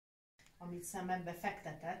amit Sam ebbe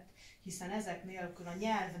fektetett, hiszen ezek nélkül, a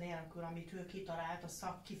nyelv nélkül, amit ő kitalált, a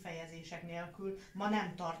szakkifejezések nélkül ma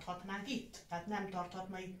nem tarthatnánk itt. Tehát nem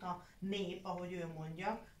tarthatna itt a nép, ahogy ő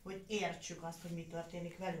mondja, hogy értsük azt, hogy mi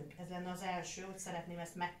történik velünk. Ez lenne az első, hogy szeretném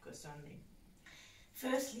ezt megköszönni.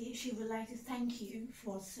 Firstly, she would like to thank you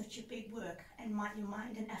for such a big work and your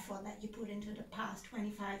mind and effort that you put into the past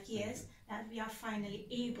 25 years, that we are finally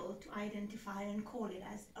able to identify and call it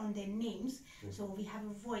as on their names. So we have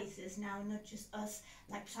voices now, not just us,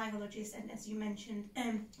 like psychologists, and as you mentioned,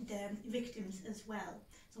 the victims as well.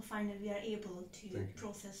 So finally we are able to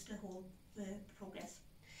process the whole progress.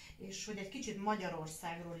 És hogy egy kicsit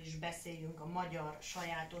Magyarországról is beszéljünk, a magyar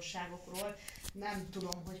sajátosságokról. Nem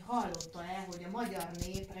tudom, hogy hallotta-e, hogy a magyar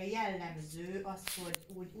népre jellemző az,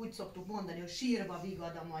 hogy úgy szoktuk mondani, hogy sírva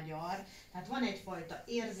vigad a magyar. Tehát van egyfajta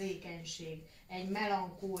érzékenység, egy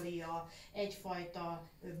melankólia, egyfajta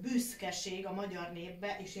büszkeség a magyar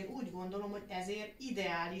népbe, és én úgy gondolom, hogy ezért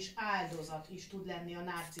ideális áldozat is tud lenni a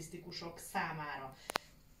narcisztikusok számára.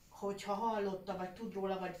 Hogyha hallotta, vagy tud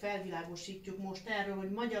róla, vagy felvilágosítjuk most erről,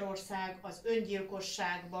 hogy Magyarország az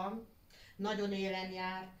öngyilkosságban nagyon élen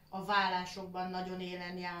jár, a vállásokban nagyon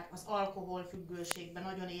élen jár, az alkoholfüggőségben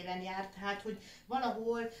nagyon élen jár, tehát hogy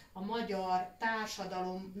valahol a magyar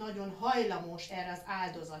társadalom nagyon hajlamos erre az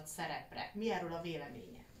áldozat szerepre. Mi erről a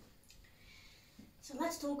véleménye? So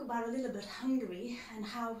let's talk about a little bit Hungary and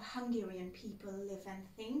how Hungarian people live and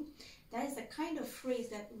think. That is the kind of phrase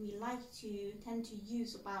that we tend to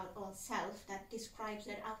use about ourselves that describes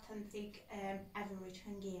that authentic average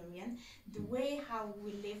Hungarian. The way how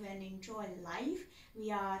we live and enjoy life,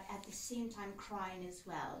 we are at the same time crying as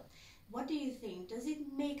well. What do you think? Does it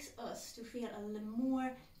make us to feel a little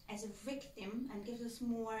more as a victim and gives us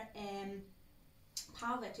more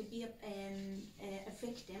power to be a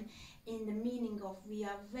victim, in the meaning of we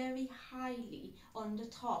are very highly on the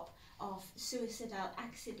top of suicidal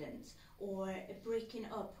accidents or breaking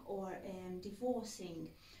up or divorcing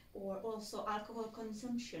or also alcohol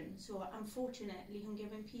consumption. So unfortunately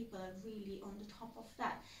Hungarian people are really on the top of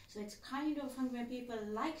that. So it's kind of Hungarian people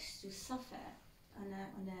likes to suffer on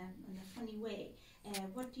a funny way.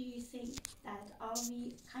 What do you think? That are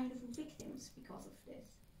we kind of victims because of this?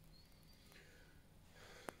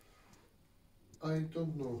 I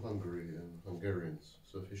don't know Hungary and Hungarians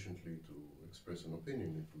sufficiently to express an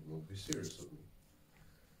opinion. It would not be serious of me.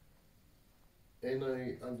 And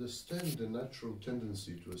I understand the natural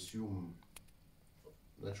tendency of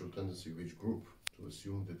each group to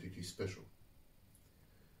assume that it is special.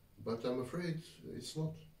 But I'm afraid it's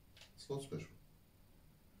not special.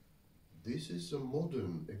 This is a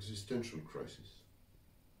modern existential crisis.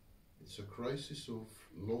 It's a crisis of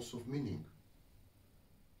loss of meaning.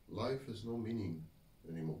 Life has no meaning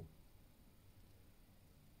anymore.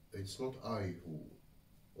 It's not I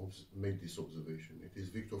who made this observation. It is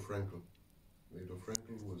Viktor Frankl. Viktor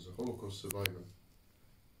Frankl was a Holocaust survivor,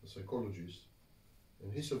 a psychologist,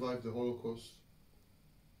 and he survived the Holocaust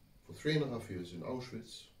for 3.5 years in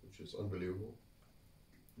Auschwitz, which is unbelievable,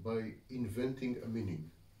 by inventing a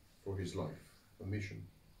meaning for his life, a mission,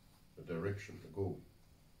 a direction, a goal.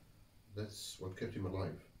 That's what kept him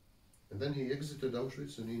alive. And then he exited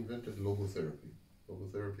Auschwitz and he invented logotherapy.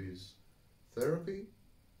 Logotherapy is therapy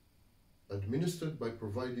administered by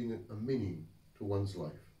providing a meaning to one's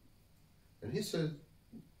life. And he said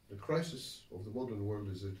the crisis of the modern world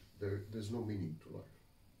is that there's no meaning to life.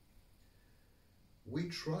 We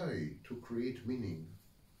try to create meaning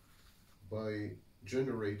by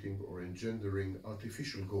generating or engendering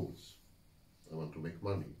artificial goals. I want to make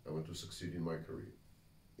money. I want to succeed in my career.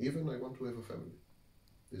 Even I want to have a family.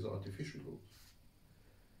 These are artificial goals.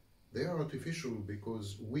 They are artificial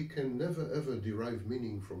because we can never ever derive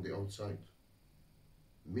meaning from the outside.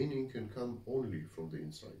 Meaning can come only from the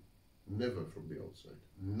inside, never from the outside.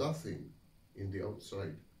 Nothing in the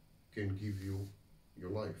outside can give you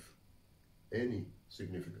your life any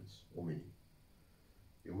significance or meaning.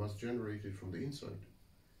 You must generate it from the inside.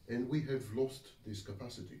 And we have lost this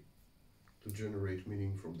capacity to generate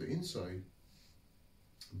meaning from the inside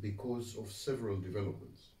because of several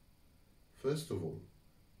developments. First of all,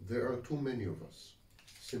 there are too many of us,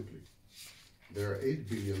 simply. There are 8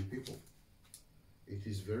 billion people. It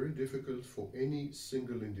is very difficult for any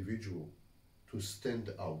single individual to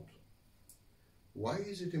stand out. Why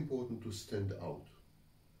is it important to stand out?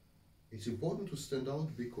 It's important to stand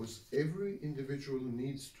out because every individual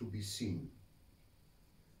needs to be seen.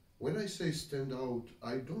 When I say stand out,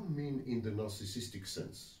 I don't mean in the narcissistic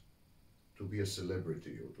sense, to be a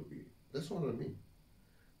celebrity or to be, that's not what I mean.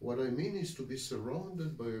 What I mean is to be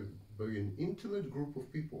surrounded by an intimate group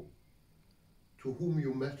of people to whom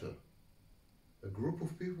you matter, a group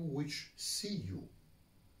of people which see you.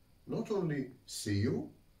 Not only see you,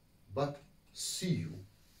 but see you,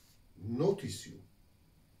 notice you,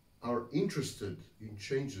 are interested in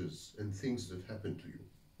changes and things that happen to you,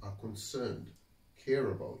 are concerned,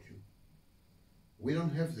 care about you. We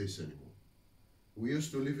don't have this anymore. We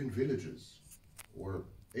used to live in villages where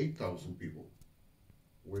 8,000 people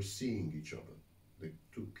were seeing each other. They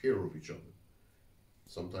took care of each other,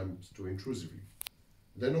 sometimes too intrusively.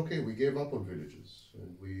 Then, okay, we gave up on villages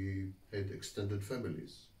and we had extended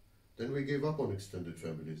families. Then we gave up on extended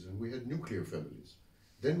families and we had nuclear families.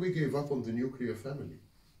 Then we gave up on the nuclear family.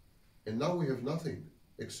 And now we have nothing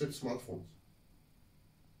except smartphones.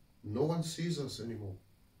 No one sees us anymore.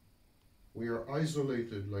 We are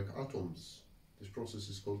isolated like atoms. This process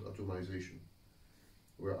is called atomization.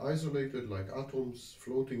 We're isolated like atoms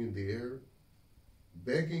floating in the air,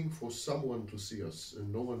 begging for someone to see us,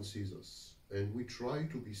 and no one sees us. And we try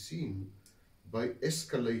to be seen by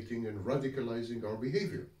escalating and radicalizing our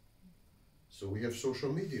behavior. So we have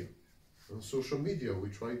social media. On social media, we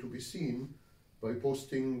try to be seen by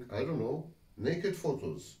posting, I don't know, naked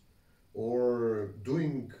photos, or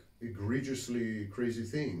doing egregiously crazy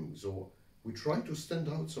things, or we try to stand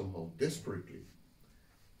out somehow, desperately.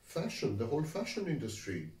 Fashion, the whole fashion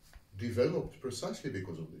industry developed precisely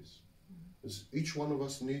because of this. Because each one of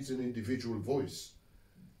us needs an individual voice,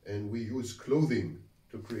 and we use clothing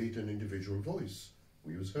to create an individual voice.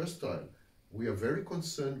 We use hairstyle. We are very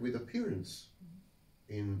concerned with appearance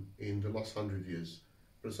in the last 100 years,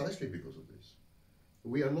 precisely because of this.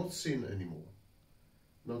 We are not seen anymore.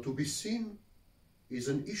 Now, to be seen is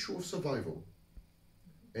an issue of survival,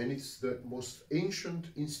 and it's the most ancient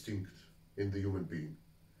instinct in the human being.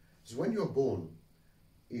 So when you are born,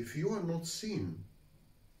 if you are not seen,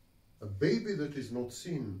 a baby that is not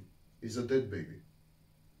seen is a dead baby.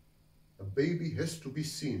 A baby has to be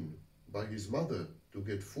seen by his mother to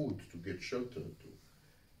get food, to get shelter.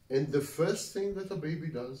 And the first thing that a baby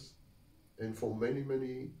does, and for many,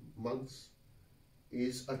 many months,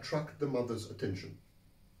 is attract the mother's attention.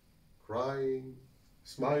 Crying,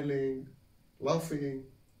 smiling, laughing,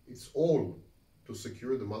 it's all to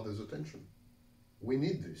secure the mother's attention. We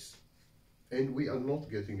need this, and we are not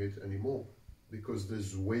getting it anymore because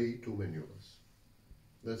there's way too many of us.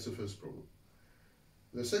 That's the first problem.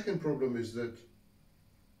 The second problem is that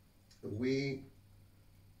we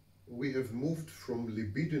have moved from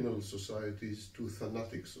libidinal societies to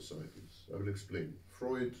thanatic societies. I will explain.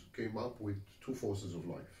 Freud came up with two forces of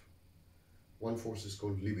life. One force is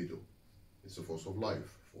called libido. It's a force of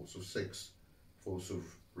life, force of sex, force of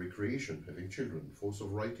recreation, having children, force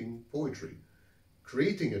of writing poetry.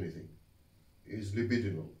 Creating anything is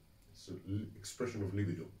libidinal. It's an expression of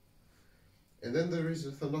libido. And then there is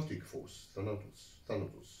a thanatic force,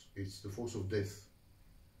 thanatos. It's the force of death.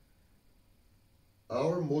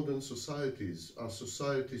 Our modern societies are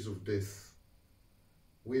societies of death.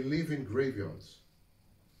 We live in graveyards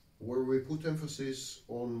where we put emphasis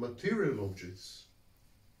on material objects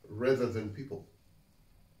rather than people,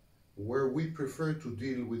 where we prefer to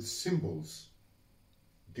deal with symbols,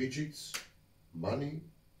 digits, money.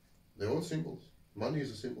 They're all symbols. Money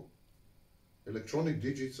is a symbol. Electronic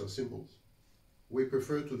digits are symbols. We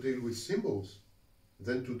prefer to deal with symbols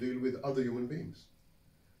than to deal with other human beings.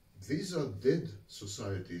 These are dead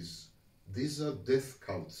societies. These are death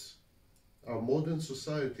cults. Our modern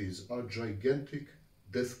societies are gigantic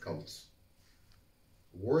death cults.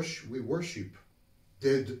 We worship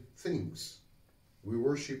dead things. We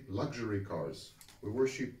worship luxury cars. We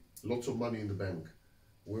worship lots of money in the bank.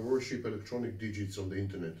 We worship electronic digits on the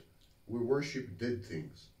internet. We worship dead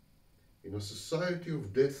things. In a society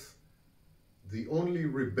of death, the only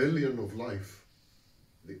rebellion of life,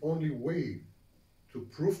 the only way to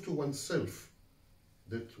prove to oneself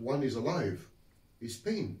that one is alive is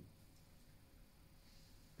pain.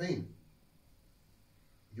 Pain.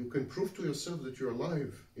 You can prove to yourself that you're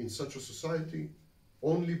alive in such a society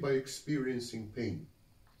only by experiencing pain.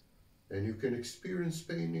 And you can experience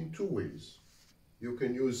pain in two ways. You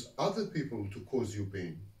can use other people to cause you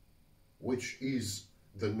pain, which is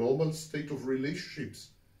the normal state of relationships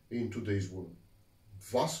in today's world.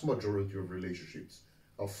 Vast majority of relationships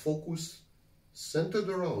are focused, centered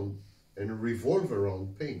around, and revolve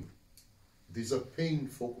around pain. These are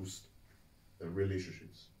pain-focused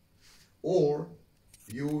relationships. Or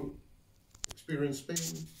you experience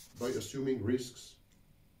pain by assuming risks,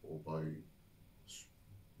 or by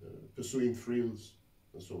pursuing thrills,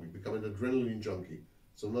 and so we become an adrenaline junkie.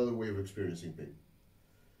 It's another way of experiencing pain.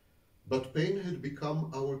 But pain had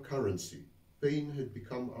become our currency. Pain had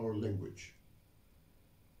become our language.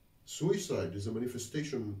 Suicide is a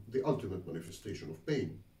manifestation, the ultimate manifestation of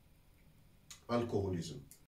pain. alcoholism.